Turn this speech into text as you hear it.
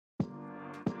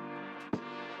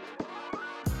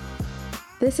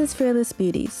This is Fearless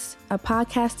Beauties, a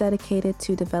podcast dedicated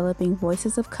to developing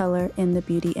voices of color in the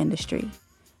beauty industry.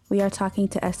 We are talking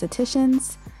to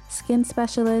estheticians, skin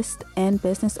specialists, and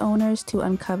business owners to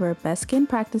uncover best skin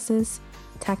practices,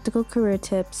 tactical career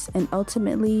tips, and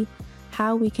ultimately,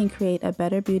 how we can create a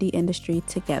better beauty industry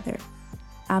together.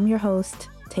 I'm your host,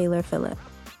 Taylor Phillip.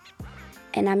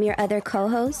 And I'm your other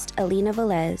co-host, Alina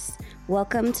Velez.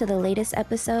 Welcome to the latest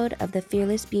episode of the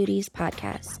Fearless Beauties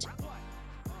podcast.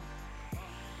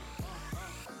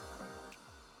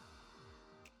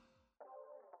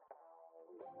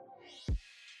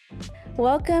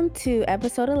 Welcome to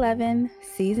episode 11,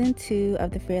 season 2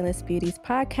 of the Fearless Beauties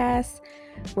podcast,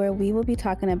 where we will be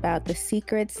talking about the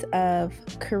secrets of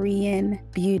Korean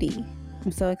beauty.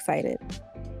 I'm so excited.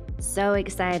 So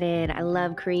excited. I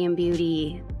love Korean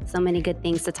beauty. So many good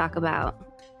things to talk about.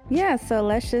 Yeah, so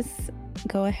let's just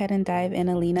go ahead and dive in,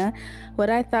 Alina. What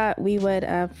I thought we would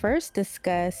first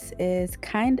discuss is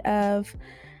kind of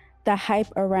the hype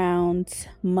around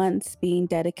months being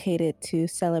dedicated to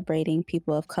celebrating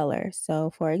people of color.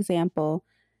 So, for example,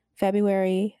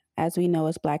 February, as we know,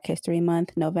 is Black History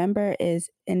Month. November is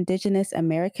Indigenous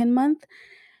American Month.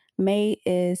 May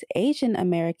is Asian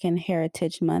American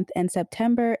Heritage Month. And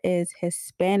September is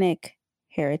Hispanic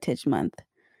Heritage Month.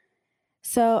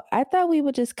 So I thought we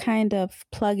would just kind of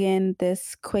plug in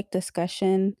this quick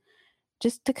discussion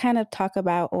just to kind of talk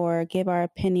about or give our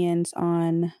opinions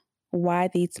on why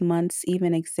these months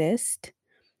even exist.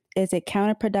 Is it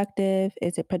counterproductive?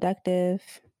 Is it productive?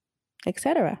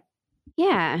 Etc.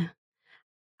 Yeah.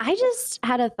 I just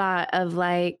had a thought of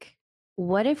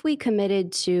what if we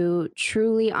committed to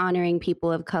truly honoring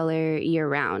people of color year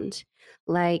round?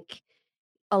 Like,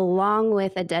 along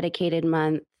with a dedicated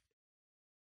month,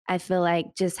 I feel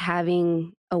like just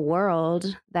having a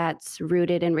world that's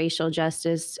rooted in racial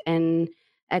justice and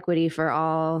equity for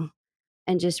all,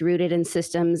 and just rooted in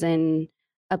systems and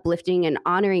uplifting and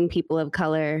honoring people of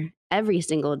color every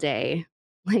single day.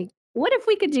 Like, what if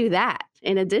we could do that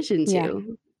in addition Yeah.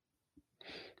 to?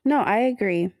 No, I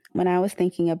agree. When I was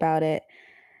thinking about it,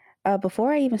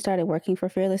 before I even started working for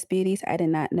Fearless Beauties, I did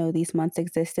not know these months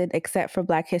existed, except for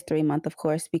Black History Month, of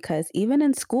course, because even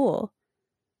in school,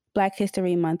 Black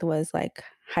History Month was like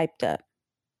hyped up.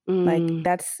 Like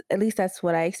at least that's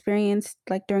what I experienced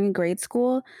like during grade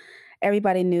school.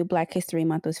 Everybody knew Black History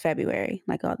Month was February.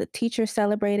 Like all the teachers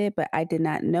celebrated, but I did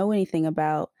not know anything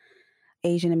about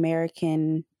Asian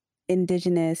American,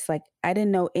 Indigenous. Like I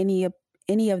didn't know any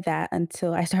of that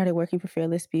until I started working for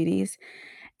Fearless Beauties.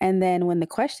 And then when the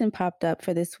question popped up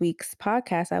for this week's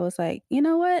podcast, I was like, you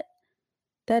know what?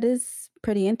 That is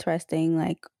pretty interesting.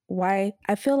 Like why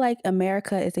I feel like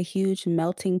America is a huge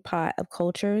melting pot of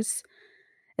cultures,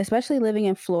 especially living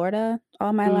in Florida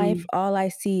all my life. All I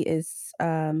see is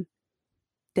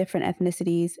different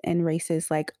ethnicities and races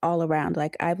like all around.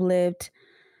 Like I've lived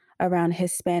around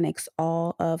Hispanics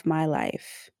all of my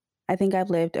life. I think I've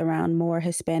lived around more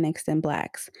Hispanics than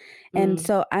Blacks. And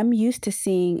so I'm used to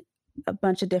seeing a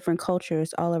bunch of different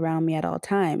cultures all around me at all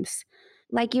times.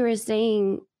 Like you were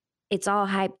saying, it's all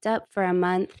hyped up for a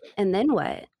month, and then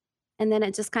what? And then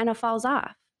it just kind of falls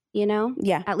off, you know?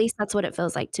 Yeah, At least that's what it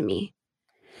feels like to me.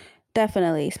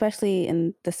 definitely, especially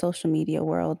in the social media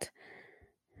world.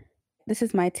 This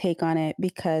is my take on it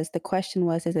because the question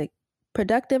was, is it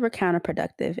productive or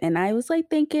counterproductive? And I was like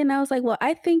thinking, I was like, well,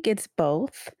 I think it's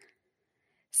both.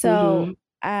 So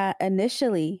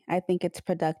initially, I think it's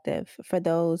productive for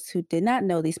those who did not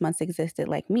know these months existed,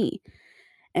 like me.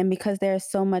 And because there's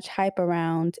so much hype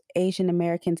around Asian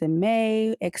Americans in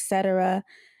May, etc.,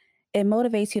 it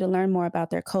motivates you to learn more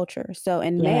about their culture. So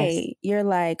in Yes. May, you're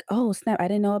like, oh, snap, I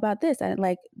didn't know about this. I didn't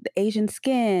like the Asian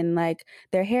skin, like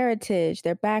their heritage,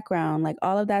 their background, like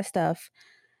all of that stuff.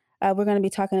 We're going to be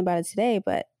talking about it today,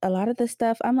 but a lot of the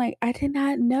stuff, I'm like, I did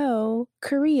not know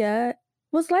Korea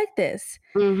was like this.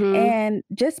 Mm-hmm. And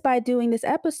just by doing this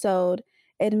episode,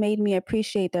 it made me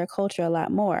appreciate their culture a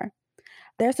lot more.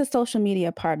 There's a social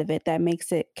media part of it that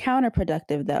makes it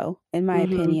counterproductive, though, in my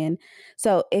Mm-hmm. opinion.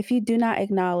 So if you do not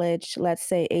acknowledge, let's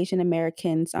say, Asian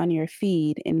Americans on your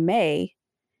feed in May,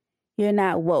 you're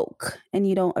not woke and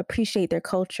you don't appreciate their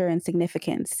culture and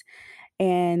significance.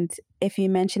 And if you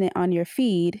mention it on your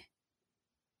feed,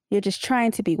 you're just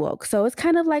trying to be woke. So it's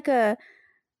kind of like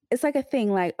it's like a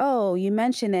thing like, oh, you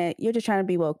mention it, you're just trying to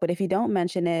be woke. But if you don't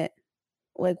mention it,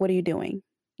 like, what are you doing?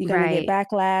 You're going to get Right.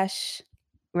 backlash.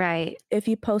 Right. If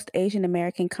you post Asian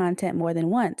American content more than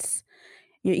once,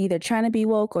 you're either trying to be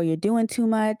woke or you're doing too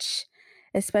much,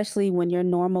 especially when your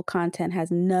normal content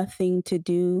has nothing to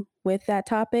do with that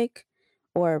topic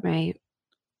or Right.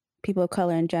 people of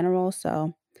color in general.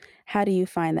 So, how do you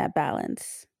find that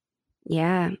balance?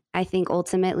 Yeah, I think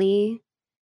ultimately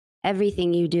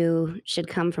everything you do should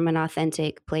come from an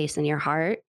authentic place in your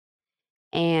heart.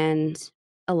 And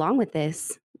along with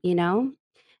this,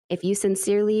 if you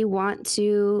sincerely want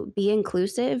to be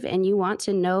inclusive and you want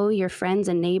to know your friends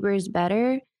and neighbors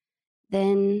better,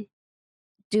 then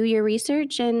do your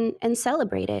research and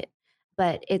celebrate it.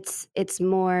 But it's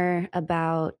more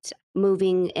about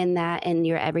moving in that in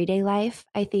your everyday life,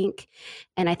 I think.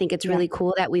 And I think it's Yeah, really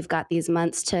cool that we've got these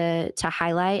months to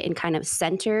highlight and kind of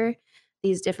center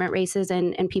these different races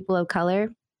and people of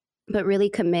color, but really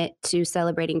commit to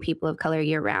celebrating people of color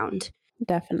year round.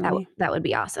 definitely. That would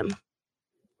be awesome.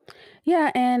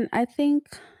 Yeah, and I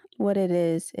think what it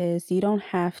is you don't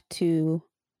have to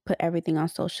put everything on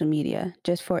social media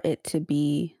just for it to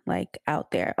be like out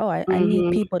there. Oh, I need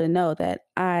Mhm. people to know that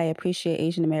I appreciate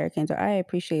Asian Americans or I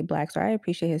appreciate blacks or I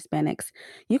appreciate Hispanics.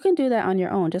 You can do that on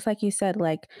your own. Just like you said,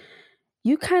 like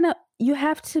you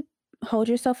have to hold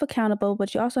yourself accountable,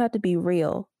 but you also have to be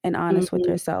real and honest with Mhm.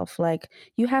 yourself. Like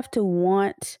you have to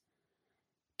want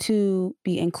to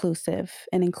be inclusive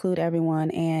and include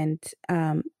everyone and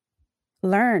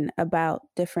learn about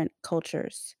different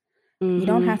cultures. You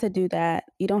don't have Mhm. to do that.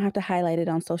 You don't have to highlight it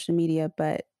on social media,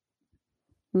 but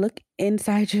look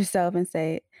inside yourself and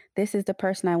say, "This is the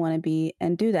person I wanna be,"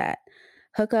 and do that.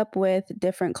 Hook up with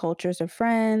different cultures of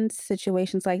friends,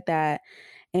 situations like that,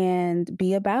 and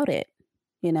be about it,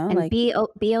 And like be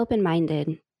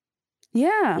open-minded.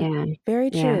 yeah, Yeah.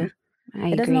 very Yeah. true. I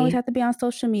It doesn't always agree. have to be on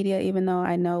social media, even though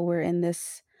I know we're in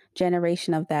this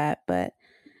generation of that, but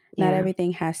not Yeah.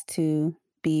 everything has to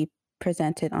be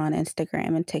presented on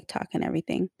Instagram and TikTok and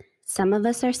everything. Some of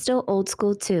us are still old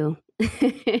school too.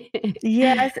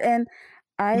 Yes, and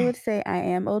I would say I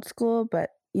am old school,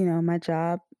 but, my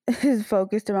job is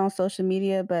focused around social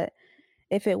media, but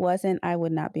if it wasn't, I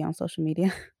would not be on social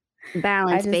media.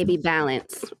 I Balance, just baby,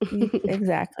 balance.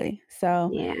 exactly.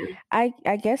 So, Yeah. I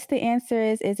guess the answer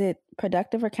is it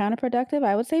productive or counterproductive?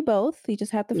 I would say both. You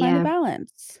just have to find a Yeah.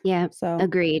 balance. Yeah. So,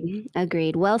 Agreed.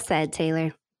 Agreed. Well said,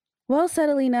 Taylor. well said,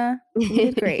 Alina. You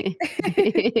did great.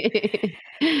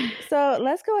 So,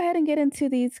 let's go ahead and get into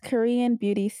these Korean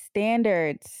beauty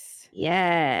standards.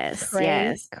 Yes, Cray,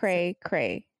 yes. cray,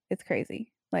 cray. It's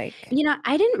crazy. Like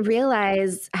I didn't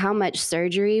realize how much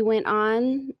surgery went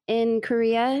on in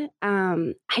Korea.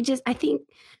 I think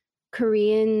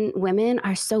Korean women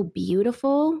are so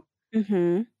beautiful,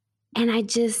 mhm. and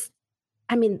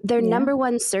I mean, their Yeah, number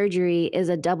one surgery is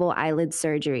a double eyelid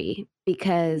surgery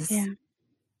because yeah.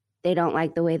 they don't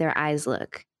like the way their eyes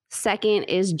look. Second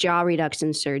is jaw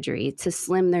reduction surgery to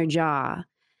slim their jaw.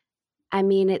 I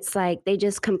mean, it's like they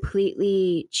just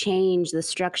completely change the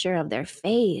structure of their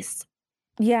face.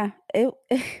 Yeah, it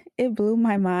it blew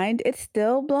my mind. It's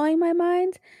still blowing my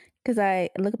mind because I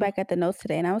look back at the notes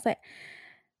today and I was like,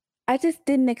 I just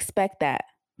didn't expect that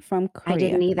from I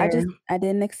didn't Korea. either. I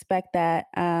didn't expect that.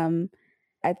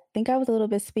 I think I was a little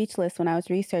bit speechless when I was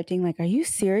researching, like, "Are you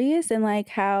serious?" And, like,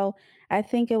 how I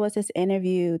think it was this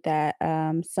interview that,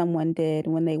 someone did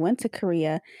when they went to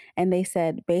Korea, and they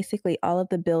said basically all of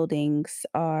the buildings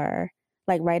are,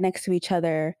 like, right next to each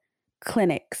other,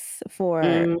 clinics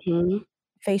for Mhm.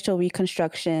 facial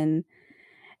reconstruction,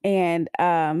 and,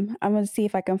 I'm gonna see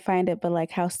if I can find it, but,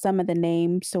 like, how some of the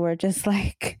names were just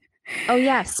like Oh,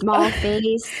 yeah, small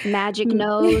face, magic Mm,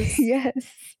 nose,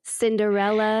 yes.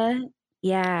 Cinderella.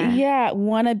 Yeah, Yeah,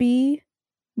 wannabe,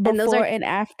 and those are before and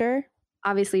after.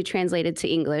 obviously translated to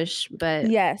English, but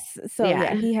Yes, so, yeah,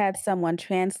 yeah. he had someone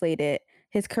translate it,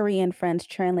 his Korean friends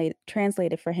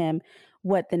translated for him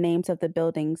what the names of the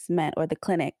buildings meant or the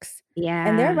clinics,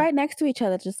 and they're Yeah. right next to each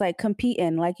other just, like,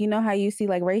 competing, like, you know how you see,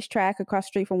 like, racetrack across the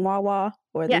street from Wawa,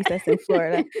 or at Yeah. least that's in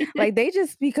Florida, like, they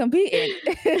just be competing.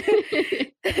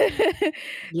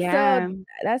 So, Yeah.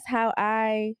 that's how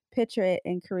I picture it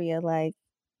in Korea, like,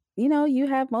 you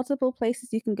have multiple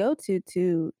places you can go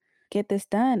to get this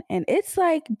done, and it's,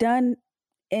 like, done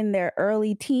in their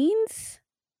early teens,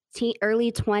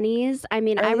 Early 20s. I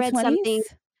mean, early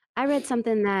 20s? I read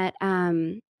something that,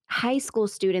 high school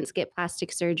students get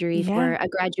plastic surgery Yeah. for a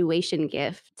graduation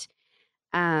gift,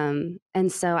 and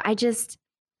so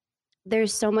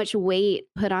there's so much weight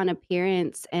put on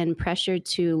appearance and pressure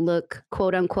to look,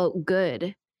 quote, unquote,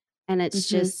 "good," and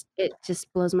Mhm. it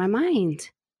just blows my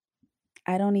mind.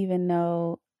 I don't even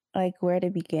know, like, where to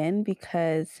begin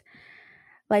because,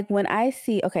 like, when I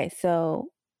see okay,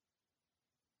 so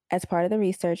as part of the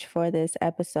research for this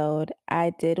episode,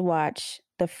 I did watch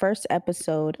the first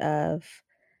episode of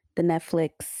the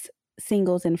Netflix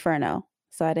Singles Inferno,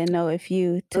 so I didn't know if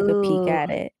you took a peek Ooh, at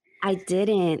it. I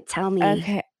didn't. Tell me.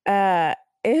 Okay,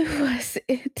 it was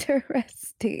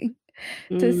interesting.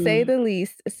 to say Mm, the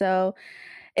least. So,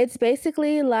 it's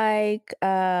basically like,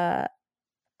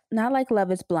 not like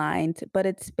Love Is Blind, but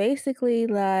it's basically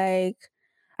like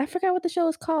I forgot what the show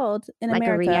is called in like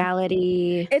a America.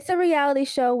 reality. It's a reality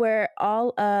show where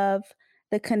all of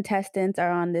the contestants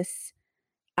are on this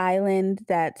island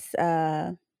that's,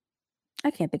 I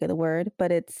can't think of the word,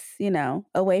 but it's,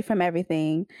 away from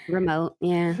everything. Remote,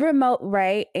 yeah. Remote,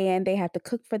 right? And they have to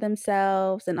cook for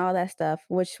themselves and all that stuff,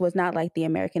 which was not like the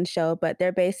American show, but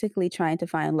they're basically trying to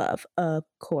find love, of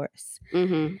course.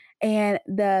 Mhm, And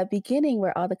the beginning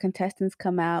where all the contestants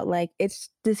come out, like, it's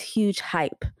this huge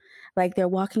hype. Like, they're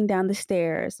walking down the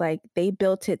stairs, like, they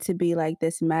built it to be, like,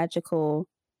 this magical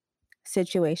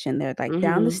situation. They're, like,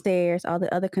 down the mhm. stairs, all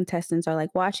the other contestants are,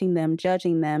 like, watching them,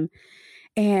 judging them,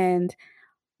 and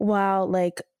while,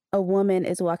 like, a woman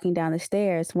is walking down the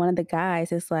stairs, one of the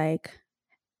guys is, like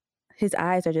his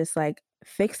eyes are just, like,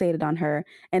 fixated on her,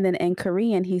 and then in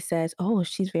Korean, he says, "Oh,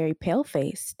 she's very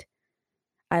pale-faced.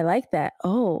 I like that.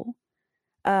 Oh."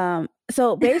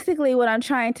 So basically what I'm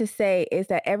trying to say is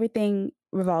that everything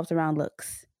revolves around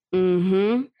looks.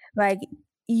 Mhm. Like,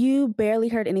 you barely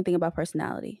heard anything about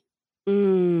personality,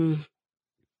 Mm.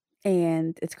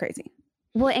 and it's crazy.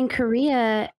 Well, in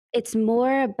Korea, it's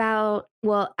more about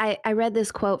I read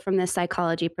this quote from this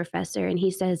psychology professor, and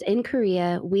he says, "In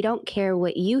Korea, we don't care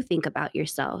what you think about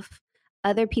yourself.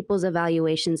 Other people's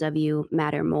evaluations of you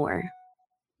matter more."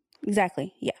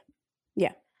 Exactly, yeah,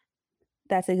 yeah.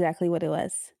 That's exactly what it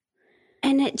was.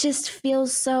 And it just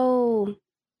feels so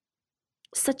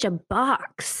such a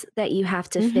box that you have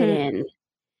to fit Mhm. in.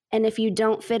 And if you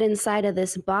don't fit inside of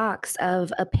this box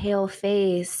of a pale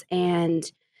face and,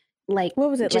 like, What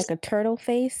was it, like just a turtle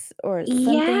face or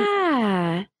something?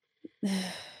 yeah.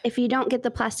 If you don't get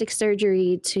the plastic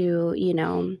surgery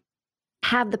to,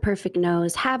 have the perfect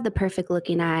nose, have the perfect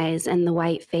looking eyes and the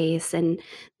white face, and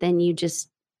then you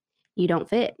don't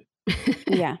fit.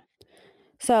 Yeah.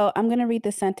 So I'm gonna read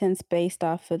the sentence based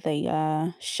off of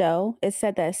the show. It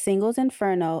said that Singles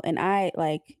Inferno, and I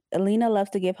like Alina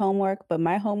loves to give homework, but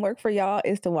my homework for y'all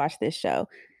is to watch this show.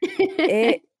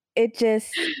 It it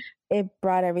just it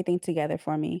brought everything together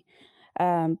for me.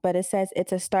 But it says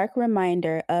it's a stark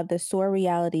reminder of the sore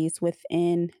realities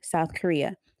within South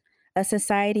Korea, a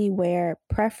society where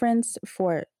preference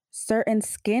for certain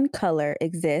skin color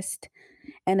exists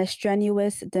and a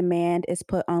strenuous demand is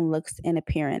put on looks and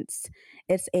appearance.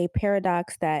 It's a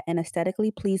paradox that an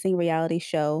aesthetically pleasing reality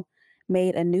show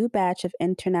made a new batch of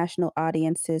international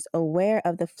audiences aware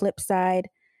of the flip side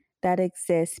that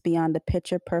exists beyond the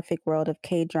picture perfect world of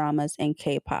K dramas and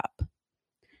K pop.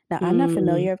 Now, I'm not Mm.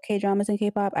 familiar with K dramas and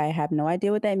K pop. I have no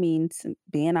idea what that means,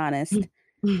 being honest.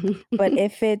 But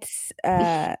if it's,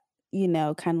 kind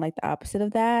of like the opposite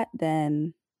of that,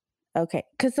 then okay.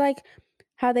 Because, like,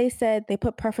 how they said they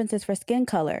put preferences for skin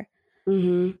color.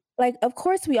 Mhm. Like, of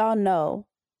course, we all know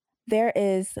there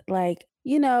is, like,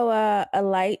 a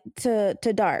light to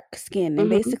dark skin in Mhm.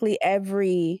 basically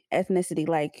every ethnicity.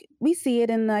 Like, we see it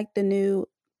in, like, the new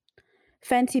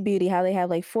Fenty Beauty, how they have,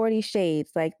 like, 40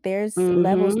 shades. Like, there's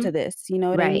levels to Mhm. this, you know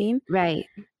what I Right, mean? right.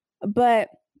 But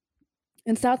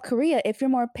in South Korea, if you're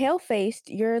more pale-faced,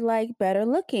 you're, like, better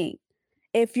looking.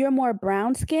 If you're more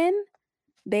brown skin,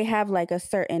 they have, like,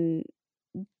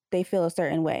 they feel a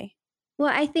certain way.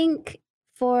 Well, I think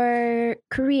for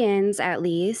Koreans, at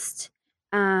least,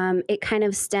 it kind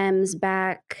of stems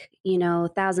back,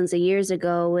 thousands of years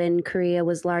ago when Korea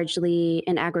was largely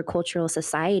an agricultural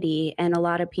society, and a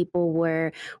lot of people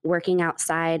were working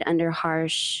outside under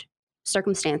harsh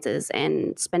circumstances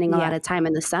and spending a lot Yeah. of time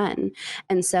in the sun.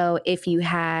 And so, if you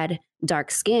had dark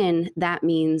skin, that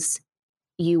means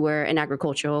you were an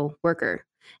agricultural worker,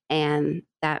 and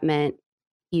that meant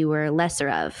you were lesser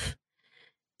of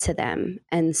to them.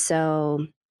 And so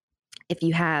if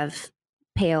you have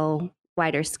pale,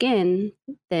 whiter skin,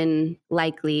 then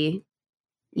likely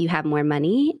you have more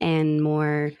money and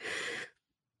more,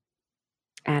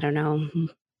 I don't know,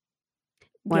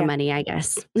 more Yeah. money, I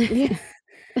guess, Yeah.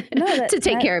 No, that to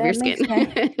take that care of your that skin. makes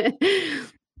sense.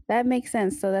 That makes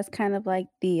sense. So that's kind of like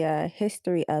the,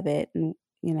 history of it and,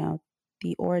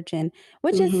 the origin,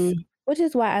 which is Mhm, which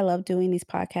is why I love doing these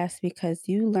podcasts because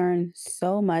you learn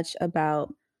so much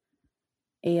about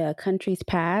a, country's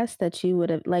past that you would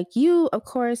have like, of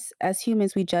course, as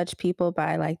humans, we judge people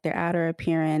by, like, their outer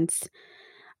appearance,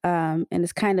 and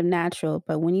it's kind of natural,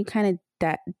 but when you kinda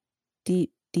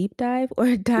deep dive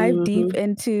or dive deep mhm.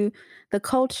 into the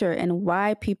culture and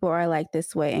why people are like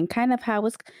this way and kind of how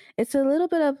it's a little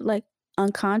bit of like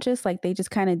unconscious, like they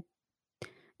just kind of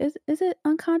is it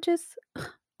unconscious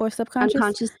or subconscious?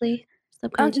 Unconsciously,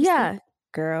 subconsciously. Yeah,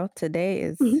 girl, today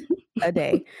is a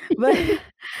day. But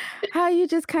how you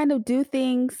just kind of do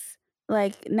things,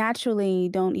 like, naturally, you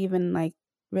don't even, like,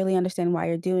 really understand why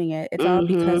you're doing it. It's all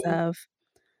because Mhm. of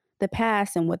the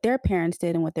past and what their parents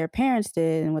did and what their parents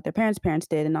did and what their parents' parents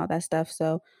did and all that stuff,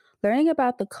 so learning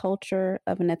about the culture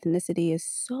of an ethnicity is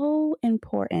so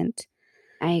important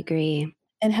I agree.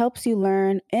 and helps you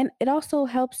learn and it also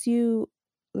helps you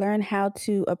learn how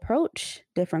to approach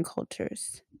different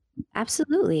cultures.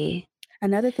 Absolutely.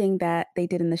 Another thing that they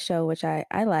did in the show, which I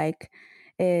like,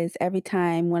 is every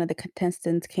time one of the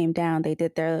contestants came down, they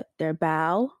did their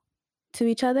bow to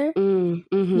each other.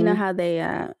 You know Mhm. how they,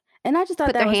 and I just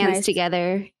thought Put that their was hands nice.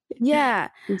 together Yeah.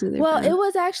 and do their Well, bow. it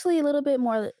was actually a little bit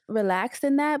more relaxed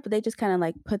than that, but they just kinda,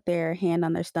 like, put their hand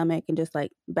on their stomach and just,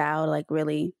 like, bowed, like,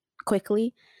 really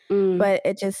quickly. Mm. But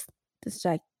it's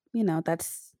like,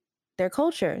 that's their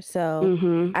culture, so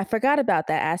Mhm. I forgot about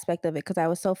that aspect of it because I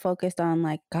was so focused on,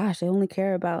 like, gosh, they only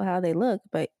care about how they look,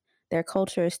 but their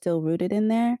culture is still rooted in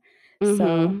there. So,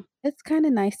 Mhm. it's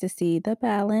kinda nice to see the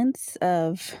balance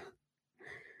of,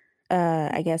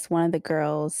 I guess one of the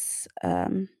girls,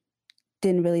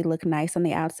 didn't really look nice on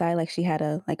the outside, like, she had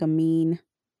a mean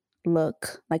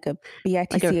look, like a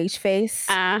Like a bitch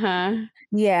face. Uh-huh.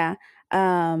 Yeah,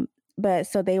 but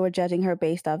so they were judging her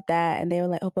based off that, and they were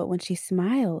like, "Oh, but when she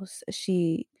smiles,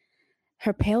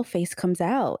 her pale face comes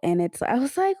out," and I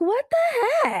was like, "What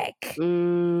the heck?"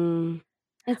 Mm.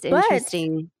 That's But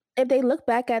interesting. if they look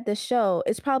back at the show,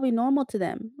 it's probably normal to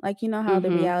them. Like, you know how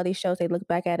the Mhm. reality shows, they look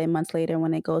back at it months later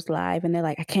when it goes live, and they're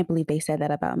like, "I can't believe they said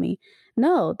that about me."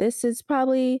 No, this is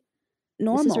probably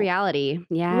This is normal. reality.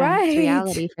 Yeah, it's Right.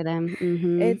 reality for them.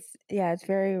 Mhm. It's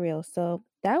very real. So,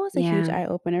 that was a huge Yeah. eye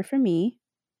opener for me.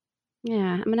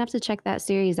 Yeah, I'm gonna have to check that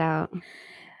series out.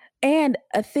 And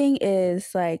a thing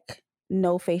is, like,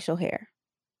 no facial hair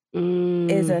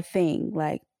is Mm. a thing,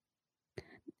 like,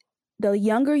 the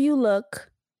younger you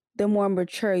look, the more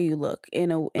mature you look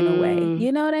in a way, Mm.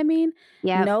 you know what I mean?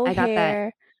 Yep, No I got that.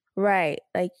 hair. Right,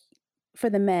 like, for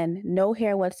the men, no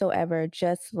hair whatsoever,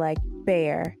 just, like,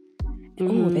 bare.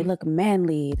 Ooh, they Mhm. look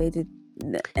manly, they did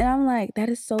and I'm like, "That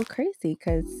is so crazy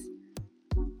because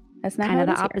that's not how Kinda it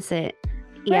the is here." opposite.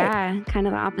 Right. Yeah, kinda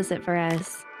the opposite for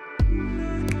us.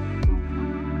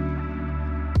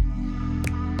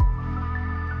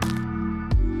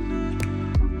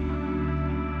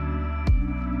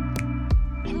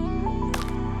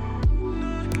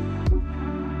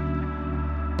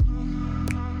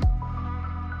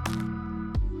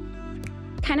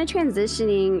 Kinda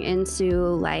transitioning into,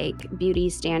 like, beauty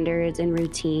standards and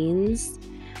routines,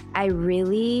 I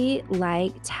really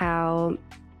liked how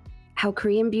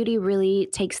Korean beauty really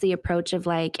takes the approach of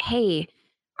like, hey,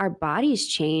 our bodies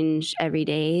change every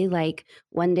day. Like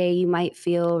one day you might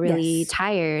feel really Yes.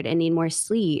 tired and need more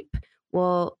sleep.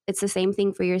 Well, it's the same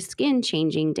thing for your skin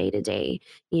changing day to day.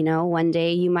 You know, one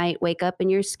day you might wake up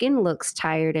and your skin looks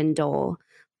tired and dull.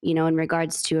 You know, in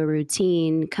regards to a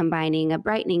routine, combining a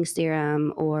brightening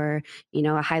serum or, a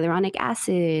hyaluronic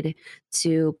acid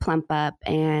to plump up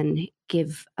and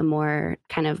give a more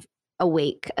kind of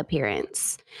awake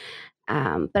appearance.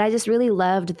 But I just really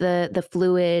loved the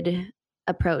fluid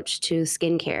approach to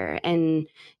skincare and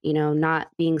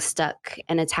not being stuck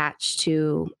and attached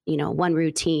to one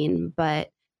routine,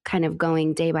 but kind of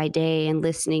going day by day and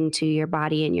listening to your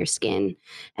body and your skin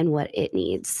and what it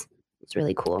needs. It's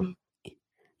really cool.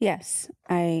 Yes,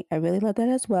 I really love that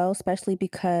as well, especially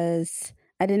because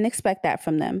I didn't expect that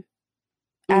from them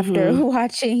after Mm-hmm.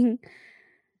 watching.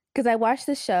 Because I watched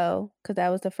the show because that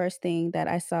was the first thing that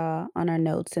I saw on our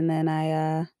notes, and then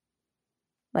I,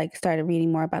 like, started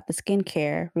reading more about the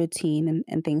skincare routine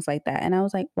and things like that, and I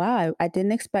was like, "Wow, I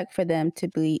didn't expect for them to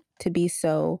be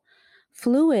so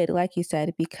fluid," like you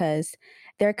said, because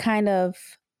they're kind of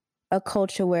a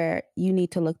culture where you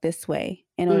need to look this way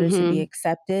in order to be Mm-hmm.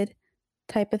 accepted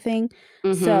type of thing.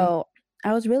 Mm-hmm. So,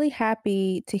 I was really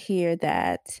happy to hear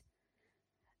that,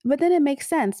 but then it makes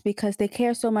sense because they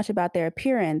care so much about their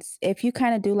appearance. If you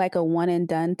kinda do like a one and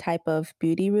done type of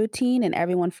beauty routine and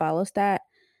everyone follows that,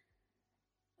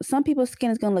 some people's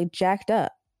skin is gonna look jacked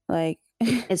up. Like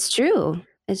It's true.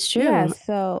 It's yeah, true.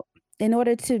 so in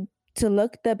order to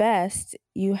look the best,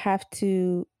 you have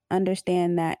to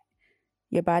understand that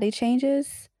your body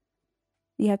changes.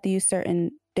 You have to use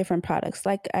certain different products.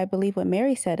 Like, I believe what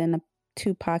Mary said in a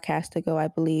 2 podcasts ago, I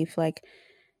believe, like,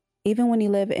 even when you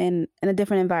live in a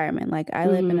different environment, like, I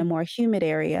live in Mm-hmm. a more humid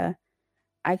area,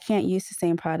 I can't use the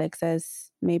same products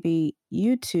as maybe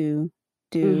you 2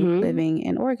 do Mm-hmm. living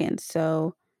in Oregon,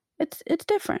 so it's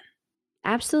different.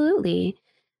 Absolutely.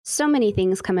 So many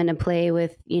things come into play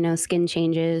with, skin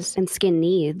changes and skin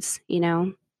needs.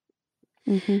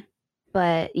 Mhm.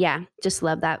 But yeah, just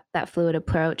love that fluid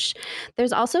approach.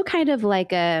 There's also kind of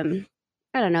like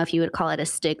I don't know if you would call it a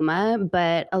stigma,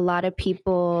 but a lot of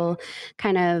people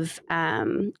kind of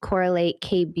correlate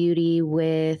K beauty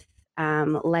with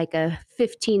like a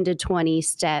 15 to 20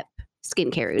 step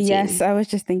skincare Yes, routine. I was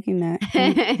just thinking that.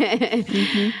 Yeah.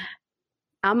 Mhm.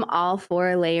 I'm all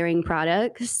for layering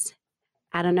products.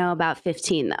 I don't know about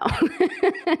 15 though.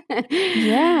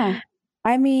 Yeah.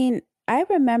 I mean, I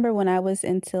remember when I was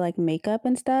into, like, makeup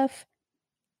and stuff,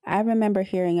 I remember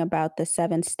hearing about the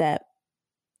seven-step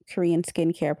Korean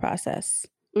skincare process.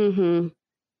 Mhm.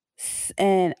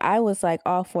 And I was, like,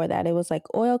 all for that. It was, like,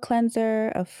 oil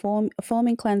cleanser, a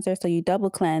foaming cleanser, so you double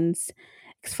cleanse,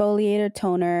 exfoliator,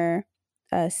 toner,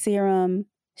 serum,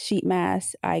 sheet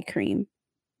mask, eye cream.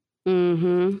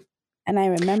 Mhm. And I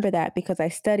remember that because I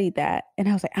studied that, and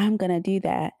I was like, "I'm gonna do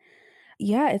that."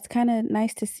 Yeah, it's kinda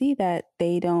nice to see that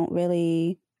they don't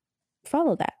really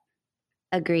follow that.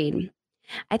 Agreed.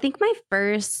 I think my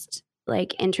first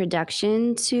like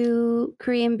introduction to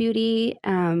Korean beauty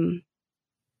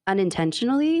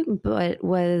unintentionally, but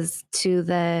was to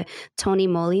the Tony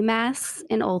Moly masks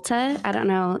in Ulta. I don't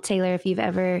know, Taylor, if you've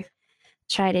ever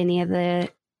tried any of the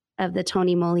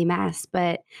Tony Moly masks,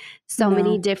 but so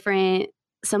many No. different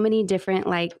so many different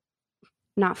like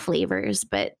not flavors,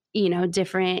 but you know,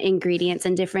 different ingredients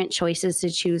and different choices to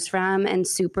choose from and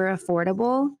super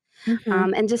affordable.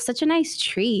 Mhm. And just such a nice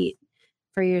treat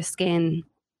for your skin.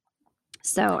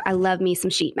 So I love me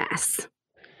some sheet masks.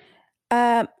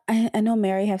 I know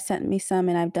Mary have sent me some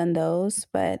and I've done those,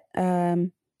 but,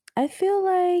 I feel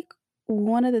like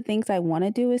one of the things I wanna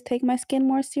do is take my skin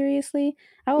more seriously.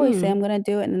 I always say Mm, I'm gonna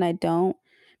do it and then I don't,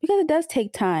 because it does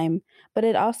take time, but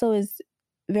it also is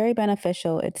very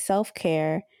beneficial. It's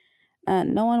self-care.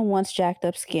 No one wants jacked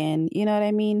up skin, you know what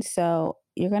I mean? So,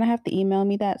 you're gonna have to email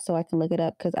me that so I can look it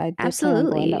up because I did plan on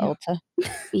going to absolutely. Ulta.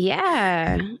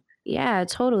 Yeah. Yeah,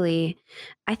 totally.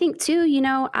 I think too, you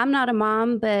know, I'm not a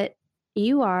mom, but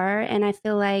you are, and I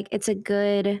feel like it's a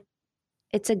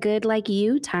good like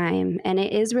you time and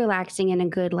it is relaxing and a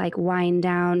good like wind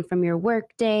down from your work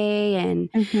day and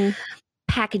Mhm.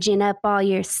 packaging up all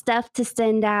your stuff to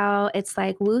send out. It's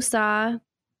like woosah,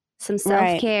 some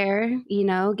Right. self-care, you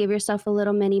know, give yourself a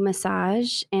little mini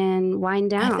massage and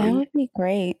wind That down. would be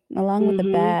great, along with the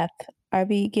Mhm. bath. Are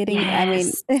we getting I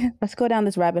mean, Yes. let's go down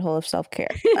this rabbit hole of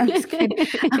self-care. I'm just kidding.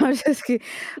 I'm just kidding.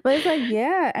 But it's like,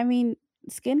 yeah, I mean,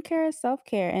 skincare is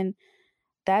self-care, and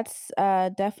that's,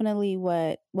 definitely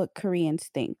what Koreans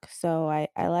think. So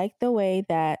I like the way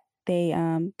that they,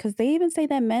 because they even say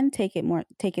that men take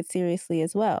it seriously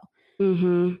as well,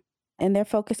 Mhm. and they're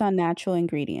focused on natural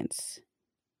ingredients.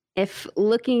 If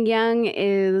looking young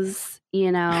is,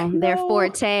 you I know, their know,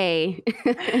 forte.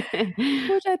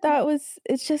 which I thought was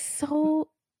it's just so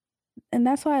and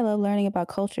that's why I love learning about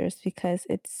cultures because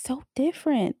it's so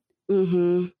different.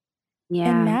 Mhm.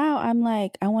 And Yeah. now I'm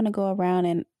like, I wanna go around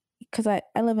and because I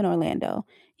live in Orlando.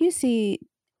 You see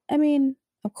I mean,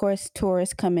 of course,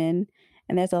 tourists come in,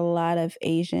 and there's a lot of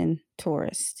Asian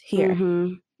tourists here.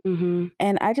 Mhm. Mhm.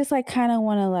 And I just, like, kinda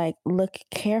wanna, like, look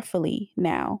carefully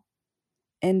now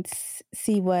and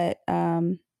see what,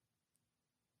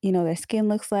 their skin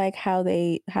looks like, how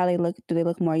they look. Do they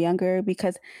look more younger?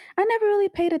 Because I never really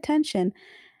paid attention.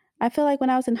 I feel like when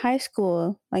I was in high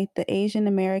school, like, the Asian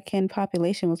American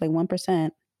population was, like,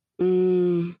 1%.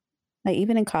 Mm. Like,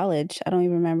 even in college, I don't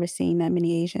even remember seeing that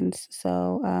many Asians.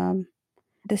 So,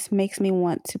 this makes me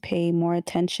want to pay more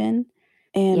attention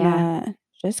and, Yeah.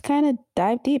 just kinda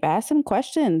dive deep, ask some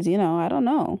questions, I don't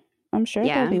know. I'm sure they'll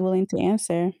Yeah. be willing to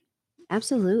answer.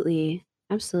 Absolutely.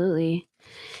 Absolutely.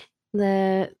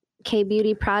 The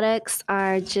K-beauty products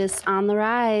are just on the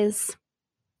rise.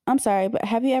 I'm sorry, but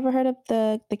have you ever heard of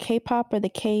the K-pop or the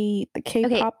Okay,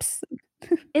 K-pops?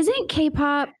 isn't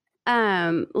K-pop,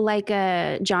 like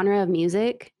a genre of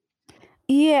music?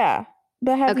 Yeah,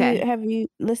 but Okay. have you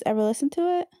ever listened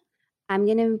to it? I'm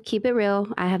gonna keep it real,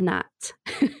 I have not.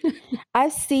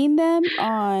 I've seen them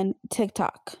on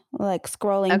TikTok, like,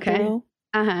 scrolling Okay. through,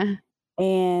 Uh-huh.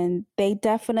 and they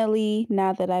definitely,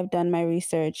 now that I've done my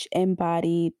research,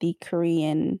 embody the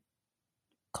Korean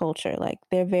culture. Like,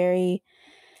 they're very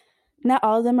not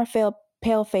all of them are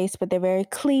pale-faced, but they're very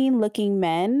clean-looking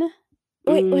men.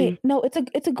 Mm. Wait, no,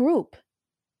 it's a group.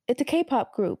 It's a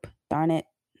K-pop group. Darn it.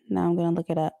 Now I'm gonna look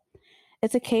it up.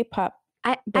 It's a K-pop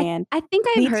I I band. I think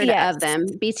I've heard BTS. of them.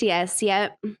 BTS,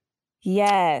 yep.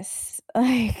 Yes.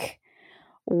 Like,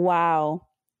 wow.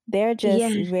 They're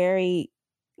just Yeah. very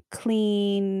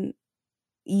clean,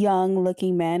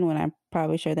 young-looking men when I'm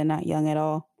probably sure they're not young at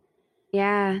all.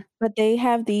 Yeah. But they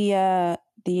have the,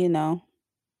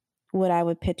 what I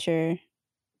would picture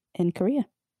in Korea,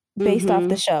 based off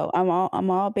the Mhm. show. I'm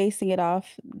all basing it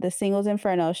off the Singles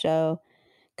Inferno show.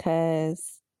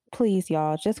 Cause please,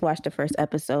 y'all, just watch the first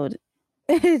episode.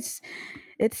 It's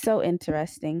it's so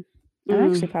interesting. I'm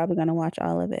actually Mm. probably gonna watch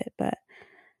all of it, but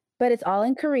it's all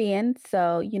in Korean,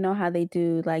 so you know how they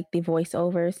do, like, the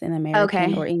voiceovers in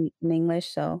American or Okay. in English,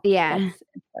 so Yeah. that's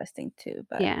interesting too,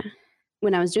 but Yeah.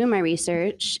 When I was doing my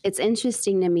research, it's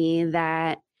interesting to me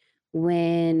that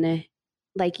when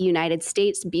like United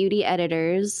States beauty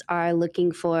editors are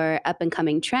looking for up and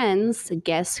coming trends,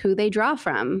 guess who they draw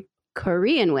from?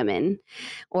 Korean women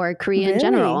or Korea in really?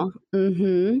 general.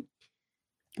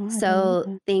 Oh, I didn't know So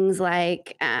that. things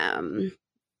like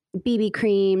BB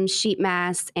cream, sheet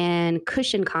masks, and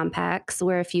cushion compacts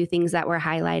were a few things that were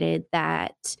highlighted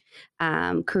that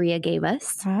Korea gave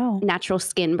us. Wow. Natural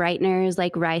skin brighteners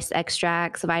like rice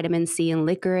extracts, vitamin C, and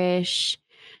licorice.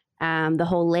 The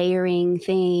whole layering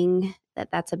thing,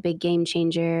 that's a big game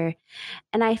changer.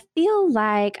 And I feel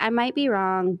like I might be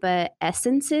wrong, but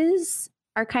essences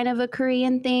are kind of a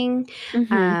Korean thing.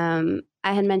 Mhm.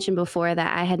 I had mentioned before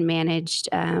that I had managed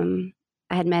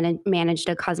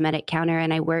a cosmetic counter,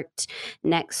 and I worked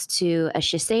next to a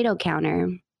Shiseido counter.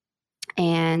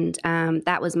 And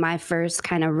that was my first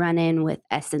kind of run in with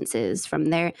essences from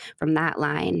that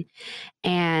line.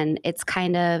 And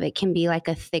it can be like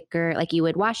a thicker, like you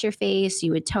would wash your face,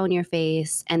 you would tone your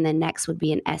face, and then next would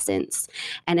be an essence.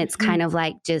 And it's Mhm. kind of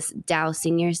like just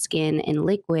dousing your skin in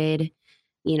liquid.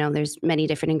 There's many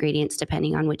different ingredients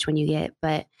depending on which one you get,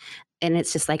 and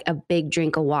it's just like a big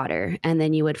drink of water. And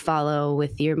then you would follow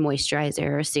with your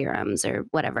moisturizer or serums or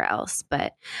whatever else.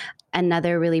 But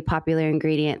another really popular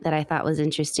ingredient that I thought was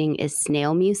interesting is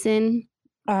snail mucin.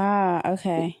 Ah,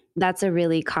 okay. That's a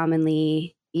really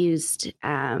commonly used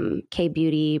K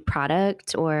beauty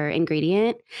product or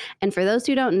ingredient. And for those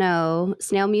who don't know,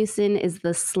 snail mucin is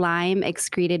the slime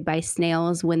excreted by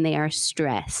snails when they are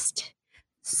stressed.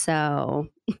 So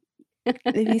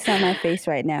If you saw my face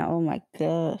right now, oh my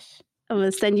gosh. I'm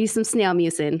gonna send you some snail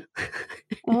mucin.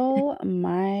 Oh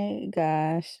my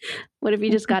gosh. What if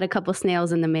you just got a couple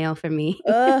snails in the mail for me?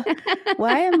 Ugh,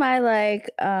 why am I like,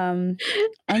 I'm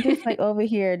just, like, over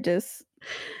here just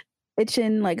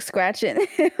itching, like, scratching.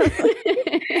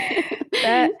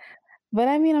 That but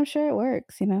I mean, I'm sure it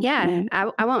works, you know? Yeah, Yeah,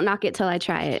 I won't knock it till I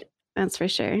try it. That's for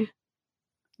sure.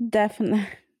 definitely.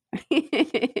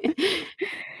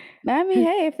 I mean,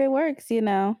 hey, if it works, you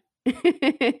know?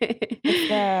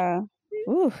 It's,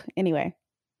 ooh, anyway.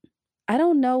 I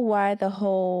don't know why the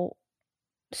whole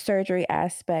surgery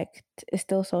aspect is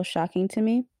still so shocking to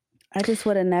me. I just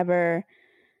woulda never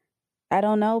I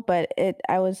don't know, but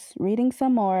I was reading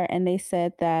some more and they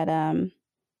said that,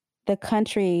 the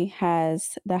country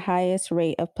has the highest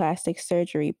rate of plastic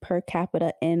surgery per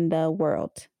capita in the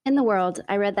world. In the world,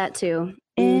 I read that too.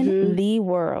 In Mhm. the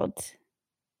world,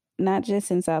 not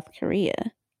just in South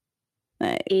Korea,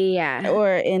 like, Yeah,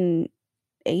 or in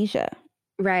Asia.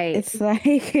 right. It's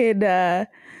like in, the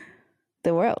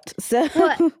world. So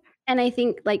Well, and I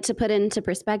think, like, to put into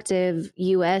perspective,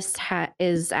 US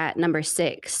is at number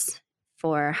 6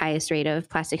 for highest rate of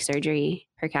plastic surgery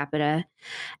per capita,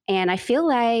 and I feel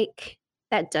like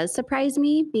that does surprise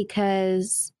me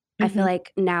because I feel Mhm.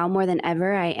 like now more than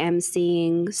ever, I am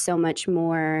seeing so much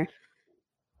more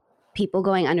people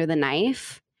going under the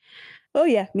knife. Oh,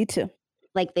 yeah, me too.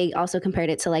 Like, they also compared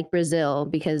it to, like, Brazil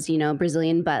because,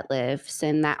 Brazilian butt lifts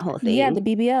and that whole Yeah, the thing.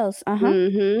 BBLs, uh-huh.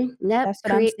 Mhm. Yep. That's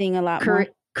what I'm seeing a lot more.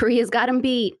 Korea's got them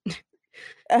beat.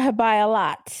 By a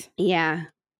lot. Yeah.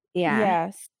 Yeah.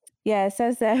 Yes. Yeah, it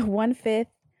says that one-fifth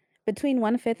between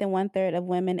one-fifth and one-third of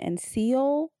women in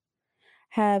Seoul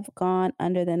have gone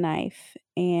under the knife,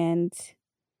 and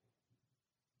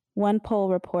one poll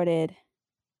reported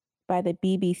by the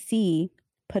BBC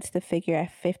puts the figure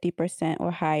at 50%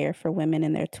 or higher for women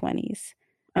in their 20s.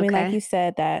 I mean, like you Okay.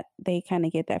 said, that they kinda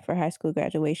get that for high school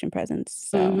graduation presents,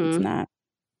 so it's Mhm. not.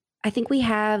 I think we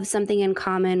have something in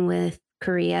common with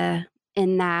Korea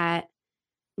in that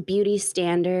beauty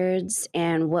standards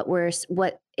and what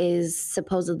is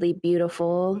supposedly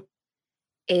beautiful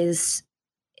is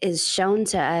is shown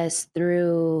to us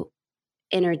through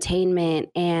entertainment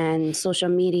and social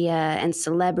media and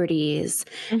celebrities,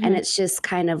 and Mhm. it's just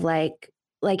kind of like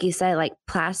you said, like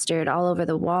plastered all over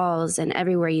the walls and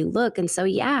everywhere you look. And so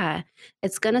yeah,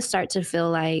 it's going to start to feel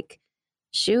like,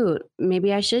 shoot,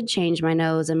 maybe I should change my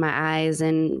nose and my eyes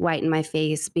and whiten my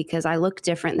face because I look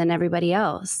different than everybody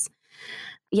else.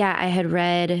 Yeah, I had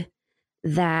read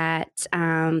that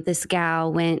this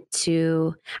gal went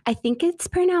to, I think it's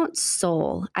pronounced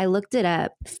Seoul. I looked it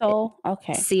up. So,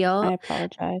 okay. I Seal.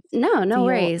 apologize. No, no Seal.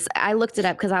 worries. I looked it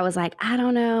up because I was like, I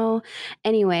don't know.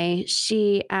 Anyway,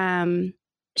 she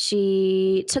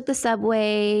took the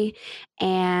subway,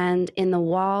 and in the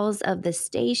walls of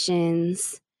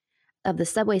the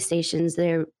subway stations,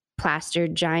 they're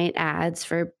plastered giant ads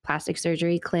for plastic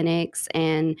surgery clinics.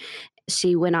 And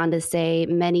she went on to say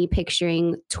many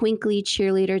picturing twinkly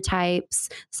cheerleader types,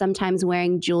 sometimes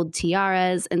wearing jeweled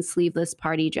tiaras and sleeveless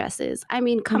party dresses. I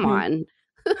mean, come Mhm. on.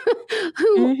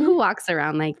 Mhm. Who walks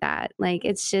around like that? Like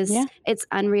Yeah. it's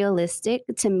unrealistic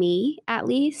to me at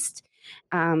least.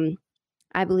 Um,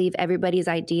 I believe everybody's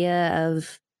idea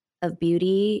of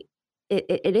beauty,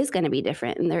 it is going to be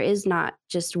different, and there is not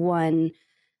just one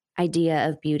idea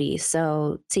of beauty.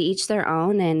 So to each their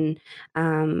own. And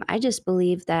I just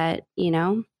believe that,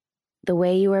 the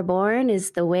way you were born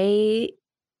is the way,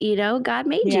 God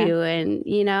made Yeah. you. And,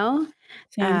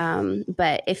 Same.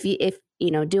 but if,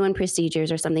 doing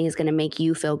procedures or something is going to make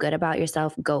you feel good about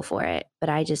yourself, go for it. But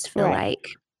I just feel Right. like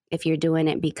if you're doing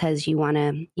it because you want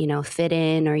to, fit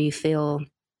in, or you feel,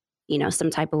 some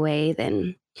type of way,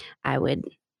 then I would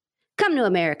come to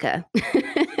America.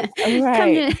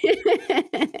 Come Right. to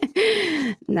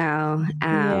no.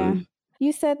 Yeah.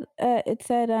 You said, it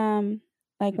said,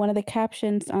 like, one of the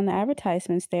captions on the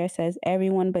advertisements there says,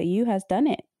 "Everyone but you has done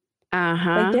it."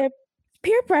 Like, Uh-huh. they're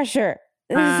peer pressure.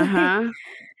 It's like Uh-huh.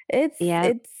 it's Yep.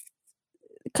 it's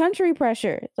country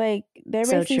pressure. Like, they're So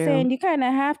basically saying true. you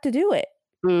kinda have to do it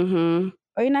Mhm.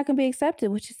 or you're not gonna be accepted,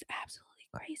 which is absolutely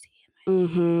crazy in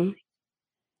Mhm.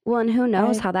 Well, and who my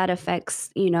knows opinion. how that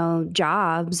affects,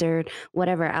 jobs or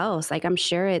whatever else. Like, I'm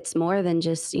sure it's more than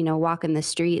just, walking the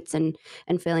streets and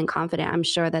feeling confident. I'm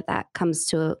sure that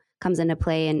comes into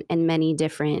play in many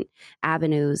different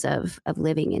avenues of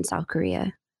living in South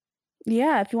Korea.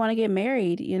 Yeah, if you wanna get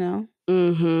married,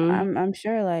 Mhm. I'm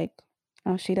sure, like,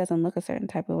 "Oh, she doesn't look a certain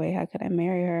type of way, how could I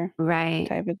marry her?" Right.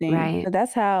 type of thing. Right. But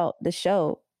that's how the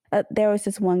show there was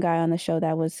this one guy on the show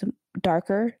that was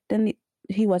darker than the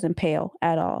he wasn't pale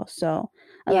at all, so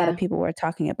a lot of Yeah. people were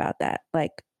talking about that,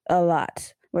 like, a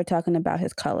lot. We're talking about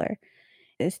his color.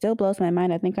 It still blows my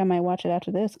mind. I think I might watch it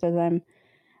after this because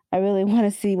I really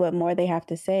wanna see what more they have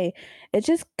to say. It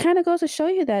just kinda goes to show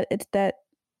you that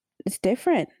it's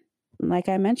different. Like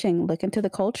I mentioned, look into the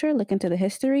culture, look into the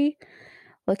history,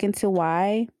 look into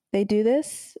why they do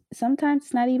this. Sometimes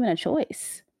it's not even a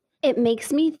choice. It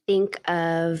makes me think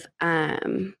of,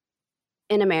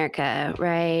 in America,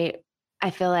 right? I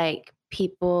feel like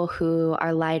people who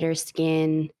are lighter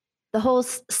skin, the whole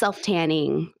self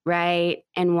tanning, right?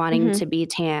 And wanting Mhm, to be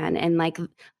tan, and like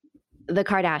the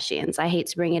Kardashians. I hate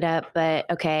to bring it up, but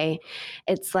okay.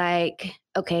 It's like,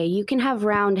 okay, you can have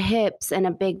round hips and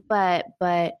a big butt,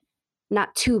 but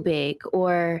not too big.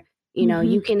 Or,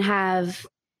 mhm.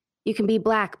 you can be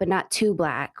black, but not too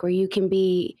black. Or you can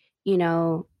be, you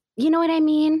know what I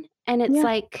mean? And it's Yeah,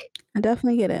 like, I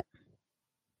definitely get it.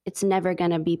 it's never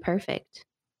going to be perfect.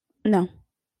 No.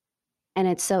 And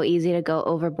it's so easy to go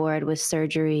overboard with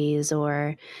surgeries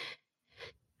or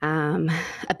um,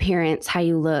 appearance, how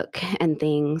you look and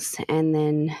things. And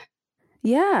then,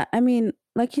 Yeah, I mean,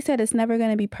 like you said, it's never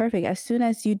gonna be perfect. As soon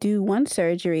as you do one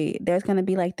surgery, there's gonna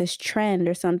be, like, this trend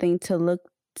or something to look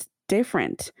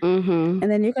different, mm-hmm,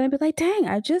 and then you're gonna be like, "Dang,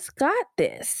 I just got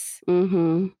this."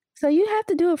 mm-hmm, So you have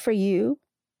to do it for you.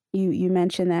 You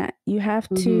mentioned that.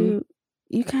 mm-hmm.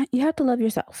 You have to love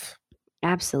yourself.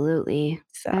 Absolutely.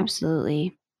 So,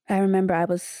 Absolutely. I remember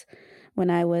when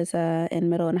I was, in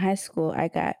middle and high school, I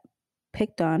got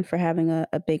picked on for having a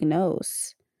big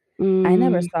nose. I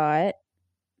never Mm, saw it.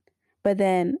 But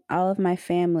then all of my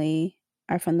family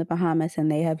are from the Bahamas and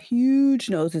they have huge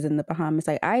noses in the Bahamas.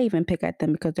 Like I even pick at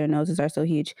them because their noses are so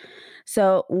huge.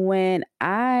 So when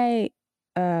I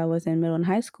was in middle and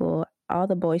high school, all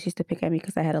the boys used to pick at me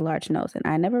because I had a large nose and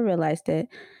I never realized it.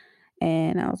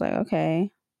 And I was like,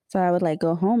 okay. So I would like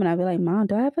go home and I'd be like, Mom,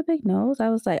 do I have a big nose? I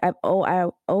was like, I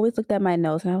always looked at my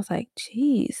nose and I was like,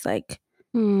 geez, like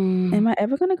mm, am I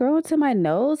ever gonna grow into my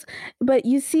nose? But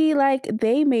you see, like,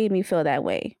 they made me feel that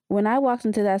way. When I walked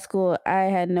into that school, I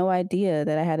had no idea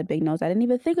that I had a big nose. I didn't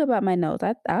even think about my nose.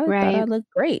 I thought I right. looked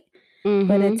great.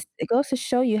 But Mhm. it goes to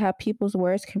show you how people's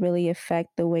words can really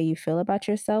affect the way you feel about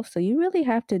yourself. So you really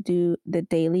have to do the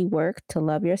daily work to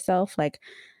love yourself. Like,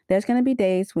 there's gonna be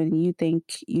days when you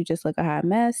think you just look a hot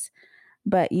mess.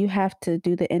 But you have to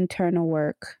do the internal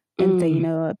work and say, Mm,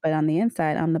 But on the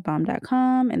inside, I'm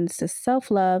thebomb.com, and it's just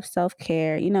self-love,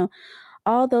 self-care,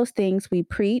 all those things we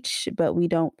preach, but we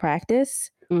don't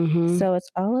practice. Mhm. So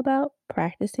it's all about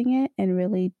practicing it and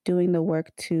really doing the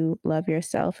work to love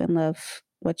yourself and love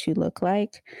what you look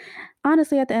like.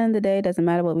 Honestly, at the end of the day, it doesn't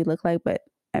matter what we look like, but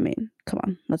I mean, come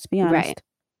on, let's be Right.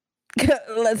 honest.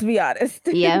 Let's be honest.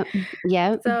 Yep.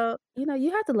 Yep. So,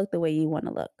 you have to look the way you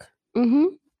wanna look.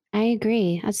 Mhm. I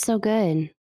agree. That's so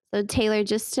good. So, Taylor,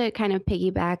 just to kind of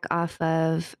piggyback off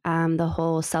of the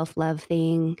whole self love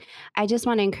thing, I just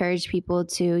want to encourage people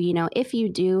to, if you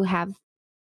do have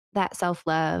that self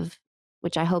love,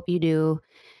 which I hope you do,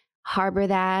 harbor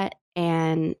that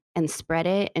and spread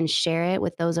it and share it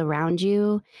with those around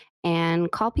you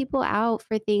and call people out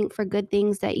for good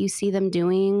things that you see them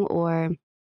doing, or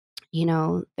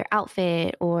their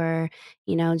outfit, or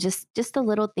just the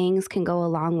little things can go a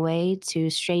long way to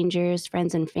strangers,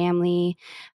 friends, and family.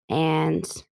 And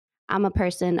I'm a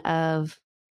person of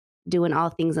doing all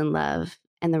things in love,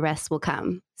 and the rest will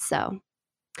come. So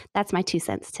that's my 2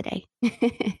 cents today.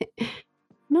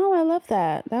 No, I love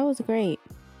that. That was great.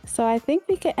 So I think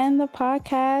we could end the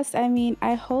podcast. I mean,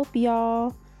 I hope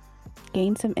y'all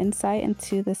gained some insight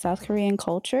into the South Korean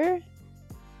culture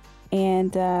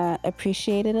and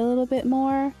appreciate it a little bit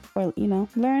more, or,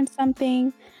 learn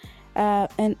something.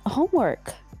 And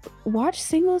homework, watch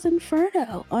Singles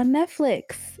Inferno on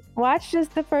Netflix. Watch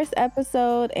just the first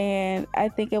episode, and I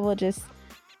think it will just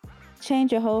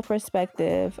change your whole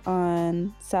perspective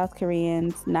on South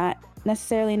Koreans, not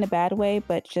necessarily in a bad way,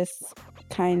 but just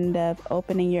kind of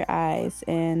opening your eyes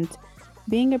and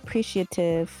being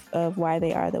appreciative of why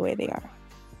they are the way they are.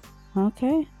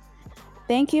 Okay.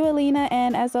 Thank you, Alina.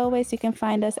 And as always, you can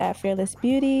find us at Fearless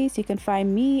Beauties. You can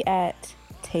find me at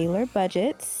Taylor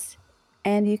Budgets.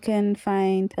 And you can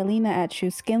find Alina at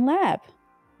True Skin Lab.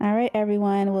 All right,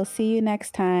 everyone. We'll see you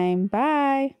next time.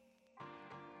 Bye.